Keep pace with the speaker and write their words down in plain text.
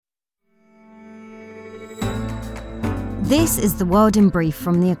This is The World in Brief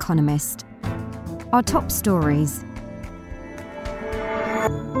from The Economist. Our top stories.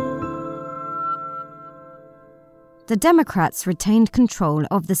 The Democrats retained control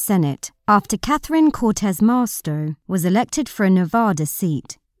of the Senate after Catherine Cortez Masto was elected for a Nevada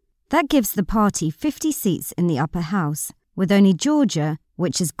seat. That gives the party 50 seats in the upper house, with only Georgia,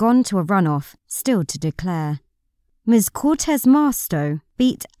 which has gone to a runoff, still to declare. Ms. Cortez Masto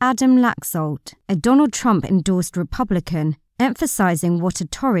beat Adam Laxalt, a Donald Trump-endorsed Republican, emphasizing what a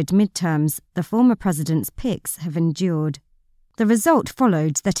torrid midterms the former president's picks have endured. The result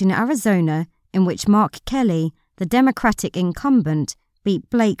followed that in Arizona, in which Mark Kelly, the Democratic incumbent, beat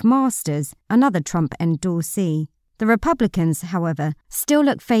Blake Masters, another Trump endorsee. The Republicans, however, still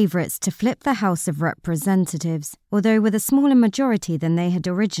look favourites to flip the House of Representatives, although with a smaller majority than they had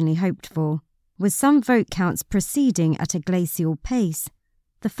originally hoped for. With some vote counts proceeding at a glacial pace,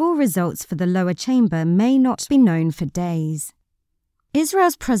 the full results for the lower chamber may not be known for days.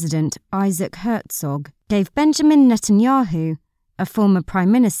 Israel's President Isaac Herzog gave Benjamin Netanyahu, a former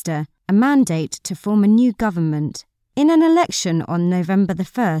prime minister, a mandate to form a new government. In an election on November the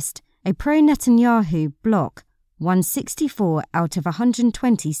 1st, a pro-Netanyahu bloc won 64 out of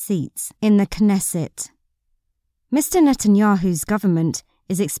 120 seats in the Knesset. Mr. Netanyahu's government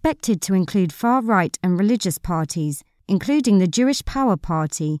is expected to include far-right and religious parties, including the Jewish Power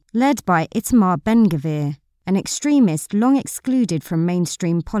Party, led by Itamar Ben-Gvir, an extremist long excluded from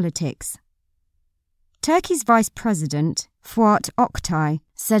mainstream politics. Turkey's Vice President, Fuat Oktay,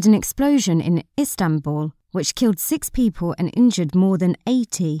 said an explosion in Istanbul, which killed 6 people and injured more than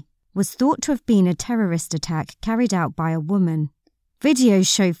 80, was thought to have been a terrorist attack carried out by a woman. Videos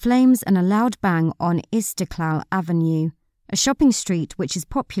show flames and a loud bang on Istiklal Avenue, a shopping street which is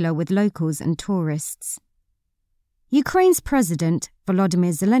popular with locals and tourists. Ukraine's President,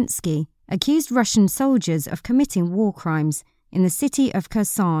 Volodymyr Zelensky, accused Russian soldiers of committing war crimes in the city of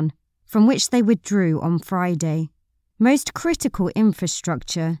Kherson, from which they withdrew on Friday. Most critical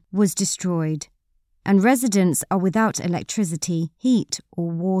infrastructure was destroyed, and residents are without electricity, heat,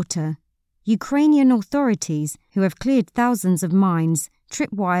 or water. Ukrainian authorities, who have cleared thousands of mines,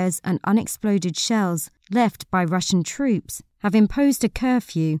 tripwires, and unexploded shells left by Russian troops, have imposed a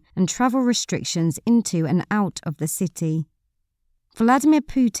curfew and travel restrictions into and out of the city. Vladimir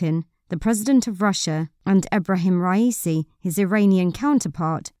Putin, the president of Russia, and Ebrahim Raisi, his Iranian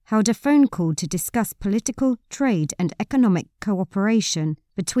counterpart, held a phone call to discuss political, trade, and economic cooperation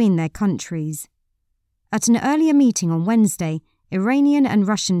between their countries. At an earlier meeting on Wednesday, Iranian and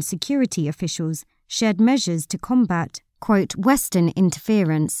Russian security officials shared measures to combat, quote, Western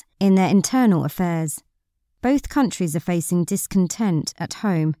interference in their internal affairs. Both countries are facing discontent at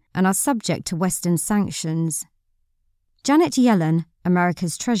home and are subject to Western sanctions. Janet Yellen,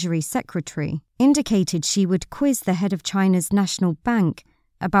 America's Treasury Secretary, indicated she would quiz the head of China's National Bank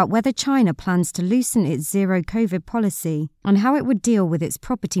about whether China plans to loosen its zero-COVID policy and how it would deal with its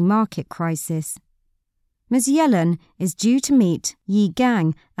property market crisis. Ms. Yellen is due to meet Yi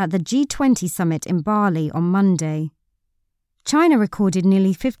Gang at the G20 summit in Bali on Monday. China recorded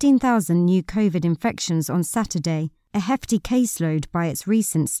nearly 15,000 new COVID infections on Saturday, a hefty caseload by its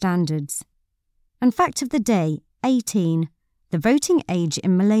recent standards. And fact of the day, 18, the voting age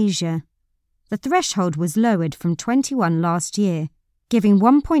in Malaysia. The threshold was lowered from 21 last year, giving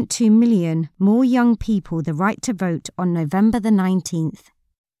 1.2 million more young people the right to vote on November the 19th.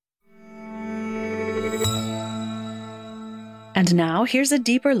 And now here's a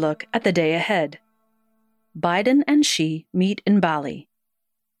deeper look at the day ahead. Biden and Xi meet in Bali.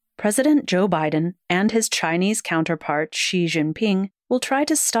 President Joe Biden and his Chinese counterpart Xi Jinping will try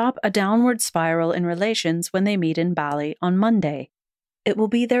to stop a downward spiral in relations when they meet in Bali on Monday. It will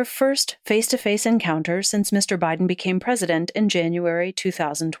be their first face-to-face encounter since Mr. Biden became president in January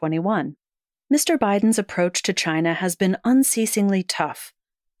 2021. Mr. Biden's approach to China has been unceasingly tough.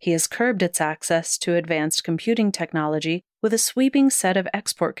 He has curbed its access to advanced computing technology with a sweeping set of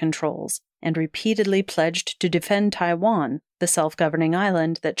export controls and repeatedly pledged to defend Taiwan, the self-governing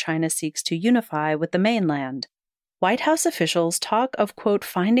island that China seeks to unify with the mainland. White House officials talk of, quote,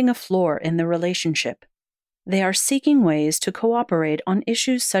 finding a floor in the relationship. They are seeking ways to cooperate on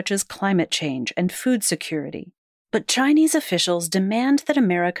issues such as climate change and food security. But Chinese officials demand that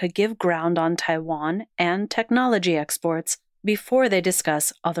America give ground on Taiwan and technology exports before they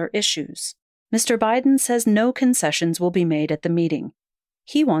discuss other issues. Mr. Biden says no concessions will be made at the meeting.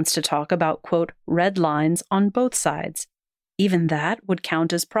 He wants to talk about, quote, red lines on both sides. Even that would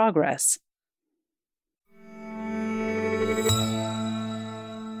count as progress.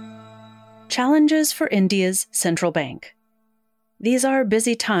 Challenges for India's central bank. These are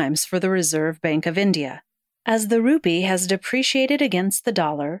busy times for the Reserve Bank of India. As the rupee has depreciated against the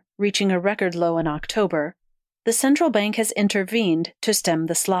dollar, reaching a record low in October, the central bank has intervened to stem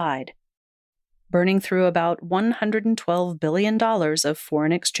the slide, burning through about $112 billion of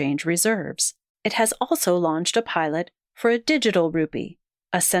foreign exchange reserves. It has also launched a pilot for a digital rupee,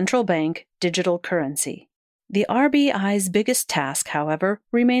 a central bank digital currency. The RBI's biggest task, however,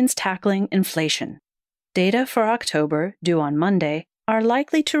 remains tackling inflation. Data for October, due on Monday, are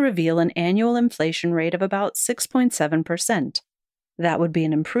likely to reveal an annual inflation rate of about 6.7%. That would be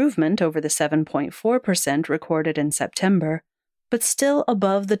an improvement over the 7.4% recorded in September, but still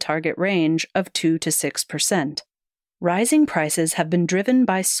above the target range of 2 to 6%. Rising prices have been driven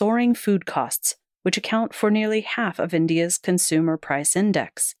by soaring food costs, which account for nearly half of India's consumer price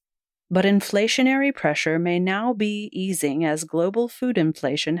index. But inflationary pressure may now be easing as global food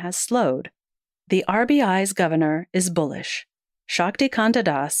inflation has slowed. The RBI's governor is bullish. Shaktikanta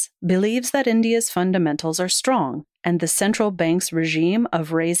Das believes that India's fundamentals are strong, and the central bank's regime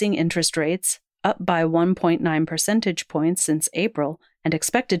of raising interest rates, up by 1.9 percentage points since April and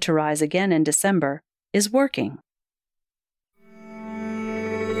expected to rise again in December, is working.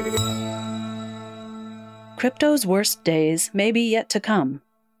 Crypto's worst days may be yet to come.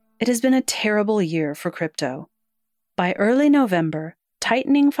 It has been a terrible year for crypto. By early November,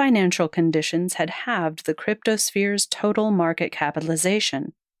 tightening financial conditions had halved the cryptosphere's total market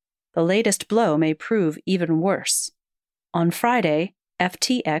capitalization. The latest blow may prove even worse. On Friday,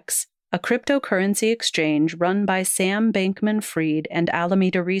 FTX, a cryptocurrency exchange run by Sam Bankman-Fried and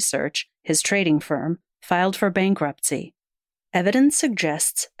Alameda Research, his trading firm, filed for bankruptcy. Evidence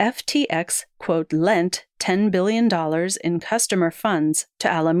suggests FTX, quote, lent $10 billion in customer funds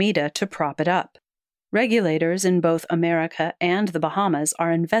to Alameda to prop it up. Regulators in both America and the Bahamas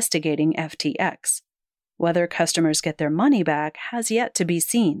are investigating FTX. Whether customers get their money back has yet to be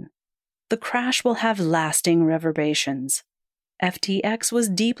seen. The crash will have lasting reverberations. FTX was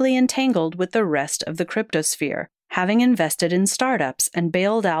deeply entangled with the rest of the cryptosphere, having invested in startups and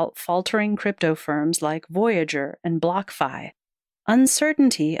bailed out faltering crypto firms like Voyager and BlockFi.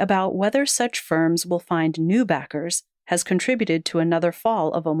 Uncertainty about whether such firms will find new backers has contributed to another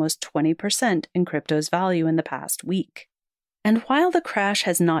fall of almost 20% in crypto's value in the past week. And while the crash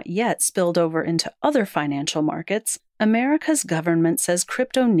has not yet spilled over into other financial markets, America's government says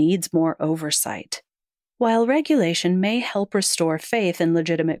crypto needs more oversight. While regulation may help restore faith in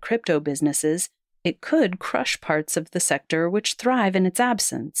legitimate crypto businesses, it could crush parts of the sector which thrive in its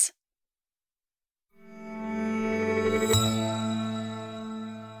absence.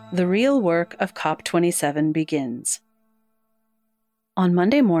 The real work of COP27 begins. On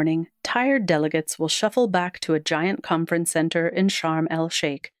Monday morning, tired delegates will shuffle back to a giant conference center in Sharm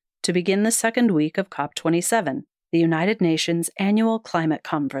el-Sheikh to begin the second week of COP27, the United Nations annual climate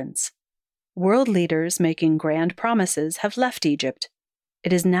conference. World leaders making grand promises have left Egypt.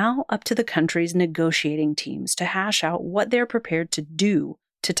 It is now up to the country's negotiating teams to hash out what they're prepared to do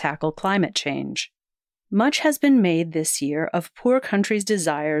to tackle climate change. Much has been made this year of poor countries'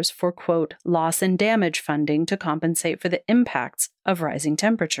 desires for, quote, loss and damage funding to compensate for the impacts of rising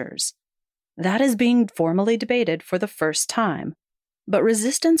temperatures. That is being formally debated for the first time, but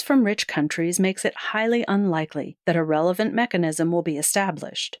resistance from rich countries makes it highly unlikely that a relevant mechanism will be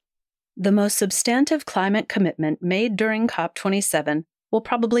established. The most substantive climate commitment made during COP27 will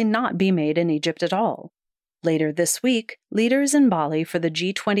probably not be made in Egypt at all. Later this week, leaders in Bali for the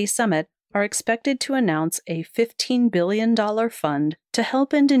G20 summit are expected to announce a $15 billion fund to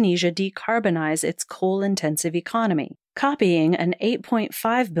help Indonesia decarbonize its coal-intensive economy, copying an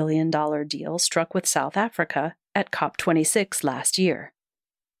 $8.5 billion deal struck with South Africa at COP26 last year.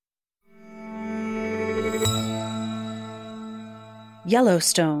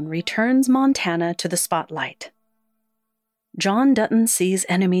 Yellowstone returns Montana to the spotlight. John Dutton sees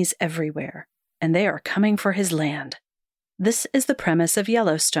enemies everywhere, and they are coming for his land. This is the premise of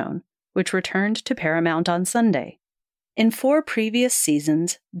Yellowstone, which returned to Paramount on Sunday. In 4 previous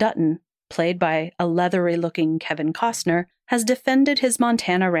seasons, Dutton, played by a leathery-looking Kevin Costner, has defended his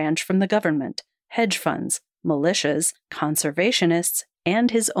Montana ranch from the government, hedge funds, militias, conservationists,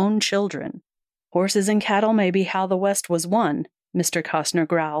 and his own children. Horses and cattle may be how the West was won, Mr. Costner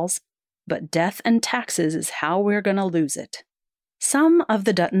growls, but death and taxes is how we're gonna lose it. Some of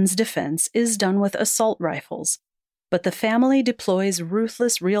the Dutton's defense is done with assault rifles, but the family deploys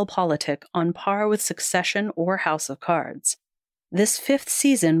ruthless realpolitik on par with Succession or House of Cards. This 5th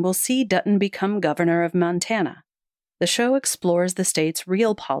season will see Dutton become governor of Montana. The show explores the state's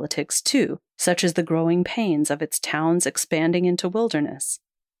real politics too, such as the growing pains of its towns expanding into wilderness.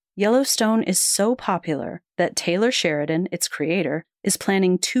 Yellowstone is so popular that Taylor Sheridan, its creator, is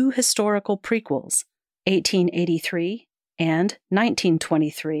planning 2 historical prequels, 1883, and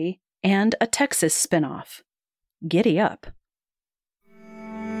 1923, and a Texas spinoff. Giddy up.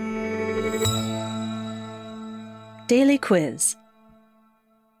 Daily Quiz.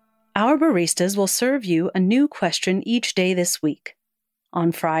 Our baristas will serve you a new question each day this week.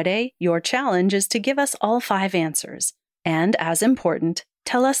 On Friday, your challenge is to give us all 5 answers, and as important,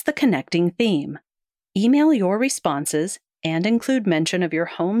 tell us the connecting theme. Email your responses and include mention of your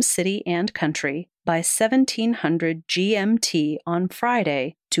home city and country by 1700 GMT on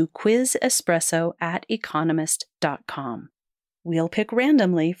Friday to quizespresso@economist.com. We'll pick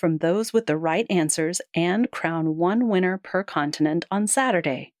randomly from those with the right answers and crown one winner per continent on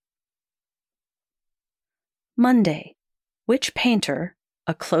Saturday. Monday. Which painter,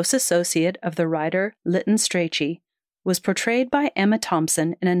 a close associate of the writer Lytton Strachey, was portrayed by Emma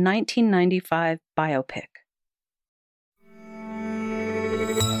Thompson in a 1995 biopic?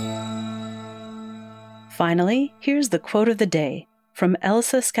 Finally, here's the quote of the day from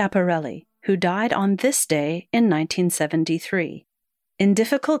Elsa Schiaparelli, who died on this day in 1973. In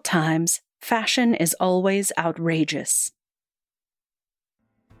difficult times, fashion is always outrageous.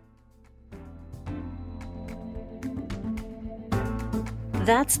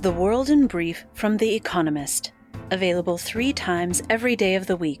 That's The World in Brief from The Economist, available 3 times every day of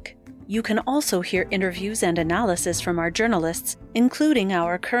the week. You can also hear interviews and analysis from our journalists, including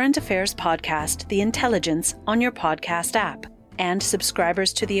our current affairs podcast, The Intelligence, on your podcast app. And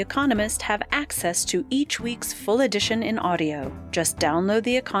subscribers to The Economist have access to each week's full edition in audio. Just download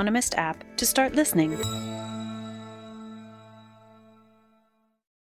the Economist app to start listening.